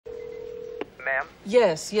Ma'am?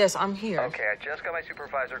 Yes, I'm here. Okay, I just got my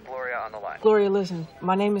supervisor, Gloria, on the line. Gloria, listen.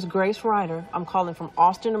 My name is Grace Ryder. I'm calling from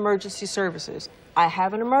Austin Emergency Services. I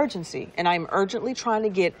have an emergency, and I am urgently trying to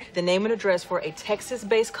get the name and address for a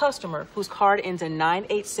Texas-based customer whose card ends in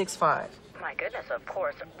 9865. My goodness, of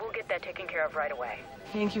course. We'll get that taken care of right away.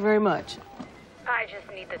 Thank you very much. I just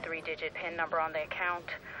need the 3-digit PIN number on the account.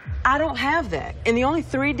 I don't have that. And the only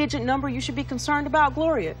 3-digit number you should be concerned about,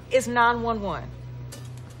 Gloria, is 911.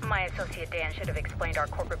 My associate Dan should have explained our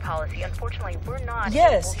corporate policy. Unfortunately, we're not...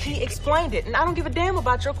 Yes, he explained it, and I don't give a damn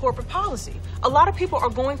about your corporate policy. A lot of people are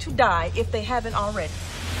going to die if they haven't already.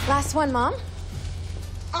 Last one, Mom.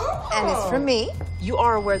 Oh. And it's from me. You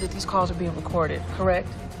are aware that these calls are being recorded, correct?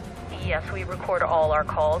 Yes, we record all our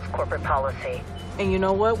calls, corporate policy. And you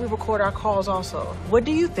know what? We record our calls also. What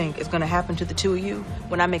do you think is going to happen to the two of you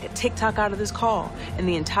when I make a TikTok out of this call and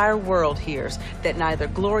the entire world hears that neither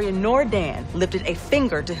Gloria nor Dan lifted a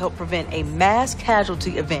finger to help prevent a mass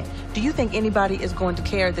casualty event? Do you think anybody is going to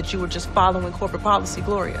care that you were just following corporate policy,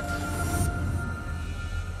 Gloria?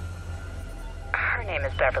 Her name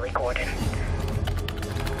is Beverly Gordon.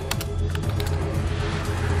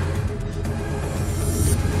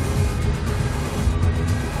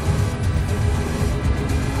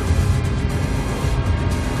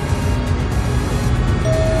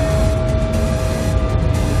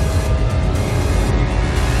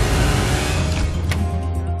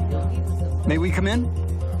 May we come in?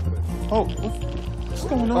 Oh, what's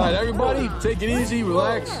going on? All right, everybody, take it easy,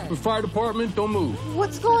 relax. The fire department, don't move.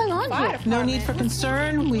 What's going on here? No need for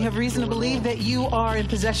concern. We have reason to believe that you are in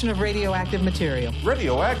possession of radioactive material.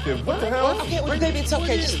 Radioactive? What the hell? Okay, well, baby, it's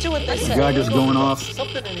okay. Just do what they say. Geiger's going off.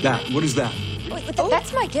 That, what is that? Wait,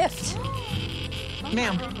 that's my gift.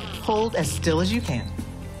 Ma'am, hold as still as you can.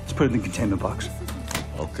 Let's put it in the containment box.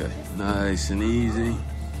 Okay, nice and easy.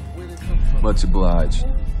 Much obliged.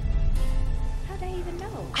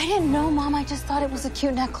 I didn't know, Mom. I just thought it was a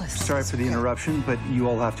cute necklace. Sorry for the interruption, but you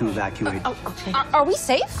all have to evacuate. Oh, okay. Are we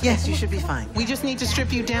safe? Yes, you should be fine. We just need to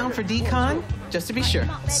strip you down for decon, just to be sure.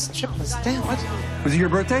 Strip us down? What? Was it your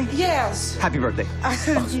birthday? Yes. Happy birthday.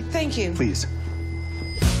 Thank you. Please.